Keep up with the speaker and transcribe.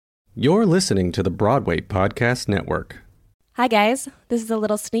You're listening to the Broadway Podcast Network. Hi guys, this is a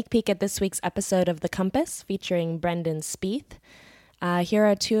little sneak peek at this week's episode of The Compass featuring Brendan Spieth. Here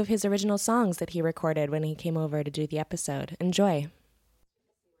are two of his original songs that he recorded when he came over to do the episode. Enjoy.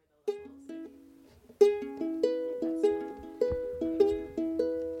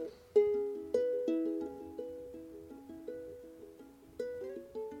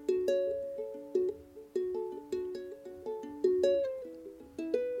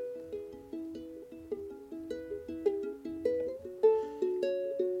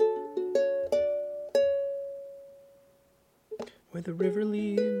 Where the river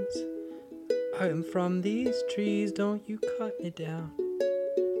leads, I am from these trees, don't you cut me down.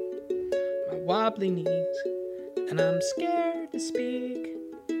 My wobbly knees, and I'm scared to speak.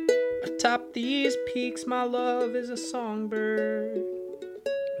 Atop these peaks, my love is a songbird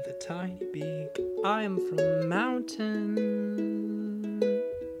with a tiny beak. I am from mountain,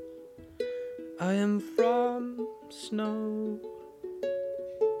 I am from snow,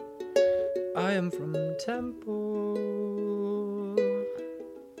 I am from temple,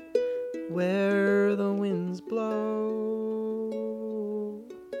 where the winds blow.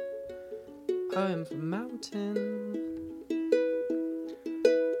 I am from mountain,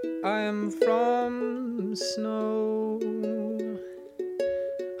 I am from snow,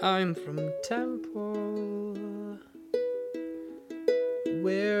 I am from temple,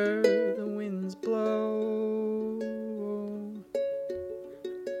 where the winds blow.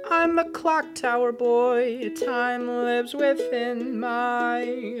 I'm a clock tower boy, time lives within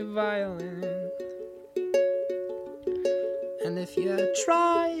my violin. And if you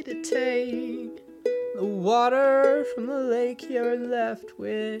try to take the water from the lake, you're left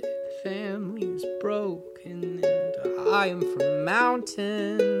with families broken. And I am from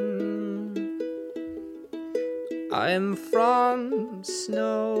mountain, I am from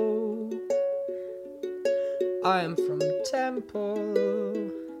snow, I am from temple,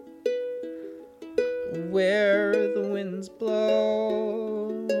 where the winds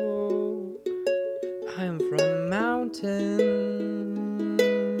blow. I am from mountain,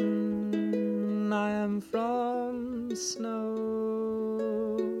 I am from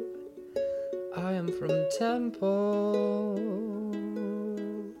snow, I am from temple,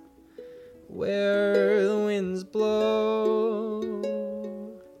 where the winds blow.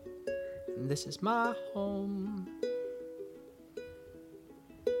 And this is my home,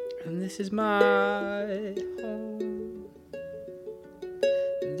 and this is my home,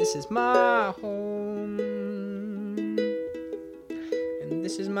 and this is my home, and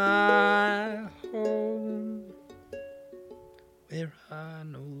this is my home, where I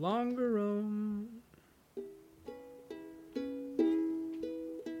no longer roam.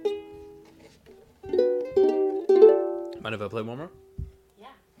 Mind if I play one more? Yeah.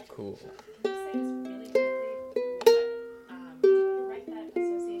 Cool.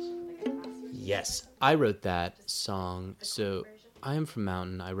 Yes, I wrote that song. So I am from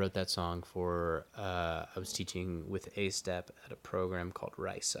Mountain. I wrote that song for, I was teaching with A-Step at a program called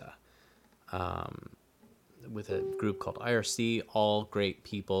RISA, with a group called IRC, all great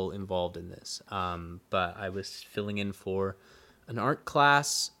people involved in this. But I was filling in for an art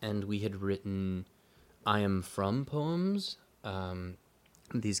class, and we had written I am from poems.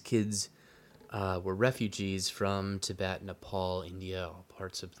 These kids were refugees from Tibet, Nepal, India, all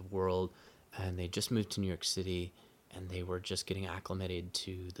parts of the world. And they just moved to New York City, and they were just getting acclimated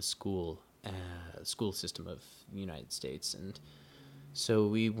to the school system of the United States. And so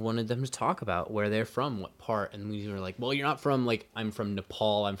we wanted them to talk about where they're from, what part. And we were like, well, you're not from, like, I'm from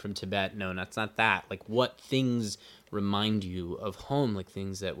Nepal, I'm from Tibet. No, that's not that. Like, what things remind you of home, like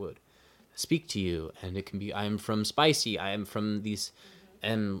things that would speak to you? And it can be, I am from Spicy, I am from these.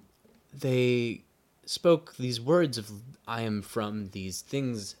 And they spoke these words of, I am from these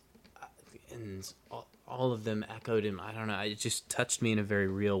things, and all of them echoed him. I don't know. It just touched me in a very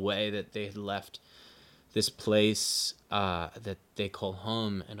real way that they had left this place that they call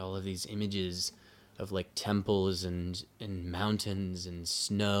home, and all of these images of like temples and mountains and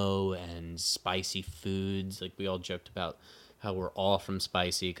snow and spicy foods. Like we all joked about how we're all from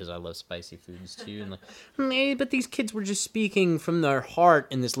spicy because I love spicy foods too. And like, but these kids were just speaking from their heart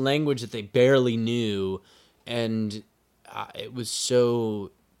in this language that they barely knew, and it was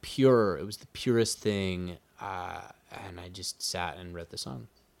so pure. It was the purest thing, and I just sat and wrote the song.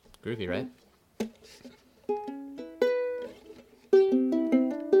 Groovy, right?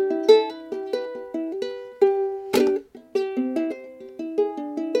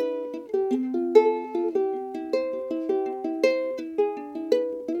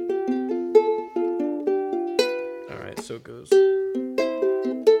 All right, so it goes.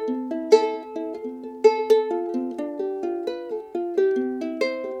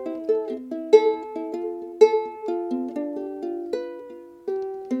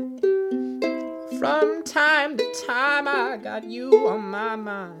 I got you on my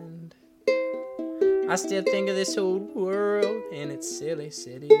mind. I still think of this old world and its silly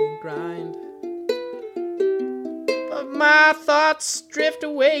city grind. But my thoughts drift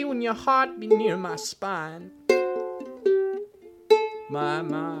away when your heart be near my spine. My,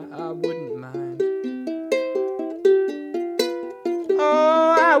 I wouldn't mind.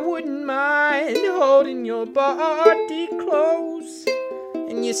 Oh, I wouldn't mind holding your body close,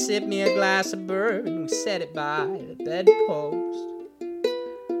 and you sip me a glass of bourbon and set it by the bedpost.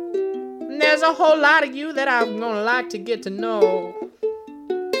 And there's a whole lot of you that I'm gonna like to get to know.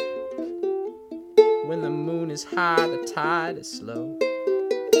 When the moon is high, the tide is slow,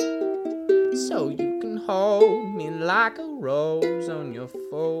 so you can hold me like a rose on your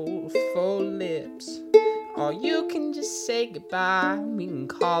faux lips. Or you can just say goodbye, we can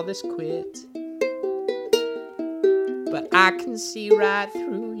call this quits. But I can see right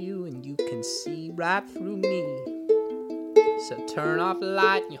through you and you can see right through me. So turn off the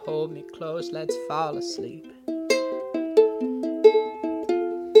light and you hold me close, let's fall asleep.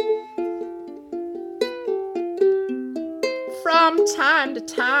 From time to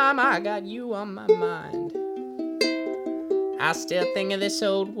time I got you on my mind. I still think of this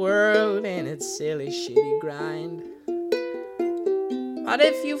old world and its silly shitty grind. But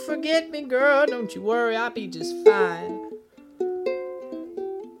if you forget me, girl, don't you worry, I'll be just fine.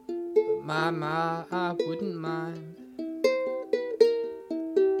 But my, I wouldn't mind.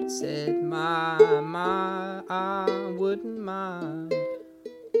 Said my, I wouldn't mind.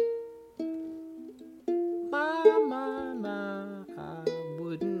 My, I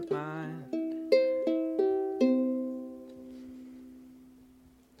wouldn't mind.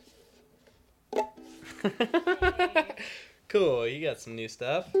 Cool, you got some new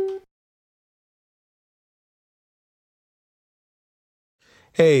stuff.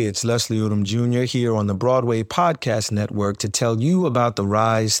 Hey, it's Leslie Odom Jr. here on the Broadway Podcast Network to tell you about the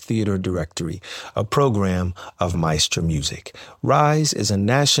Rise Theater Directory, a program of Maestro Music. Rise is a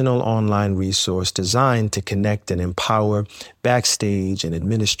national online resource designed to connect and empower backstage and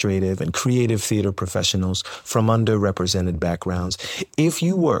administrative and creative theater professionals from underrepresented backgrounds. If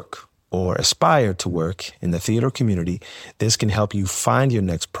you work or aspire to work in the theater community, this can help you find your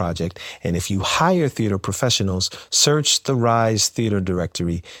next project. And if you hire theater professionals, search the Rise Theater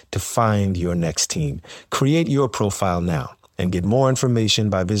Directory to find your next team. Create your profile now and get more information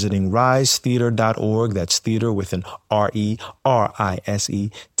by visiting risetheater.org. That's theater with an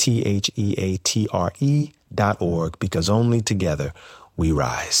RERISETHEATRE.org, because only together we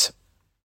rise.